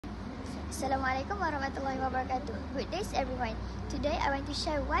Assalamualaikum warahmatullahi wabarakatuh. Good day everyone. Today I want to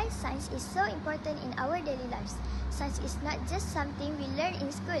share why science is so important in our daily lives. Science is not just something we learn in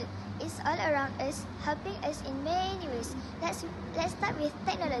school. It's all around us, helping us in many ways. Let's start with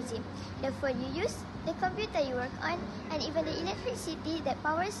technology. The phone you use, the computer you work on, and even the electricity that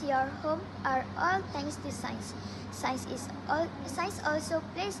powers your home are all thanks to science. Science also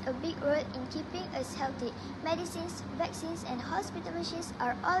plays a big role in keeping us healthy. Medicines, vaccines, and hospital machines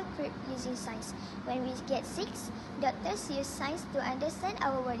are all created using science. When we get sick, doctors use science to understand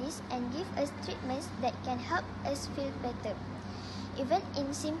our bodies and give us treatments that can help us feel better. Even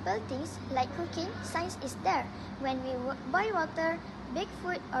in simple things like cooking, science is there. When we boil water, bake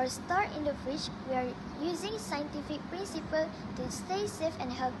food, or store in the fridge, we are using scientific principles to stay safe and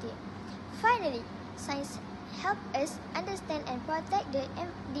healthy. Finally, science helps us understand and protect the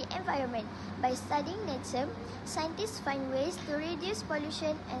environment. By studying nature, scientists find ways to reduce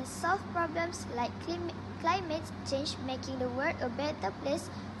pollution and solve problems like climate change, making the world a better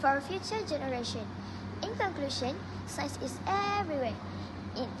place for future generations. In conclusion, science is everywhere.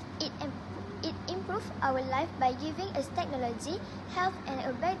 It improves our life by giving us technology, health, and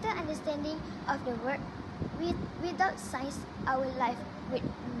a better understanding of the world. Without science, our life would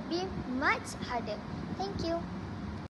be much harder. Thank you.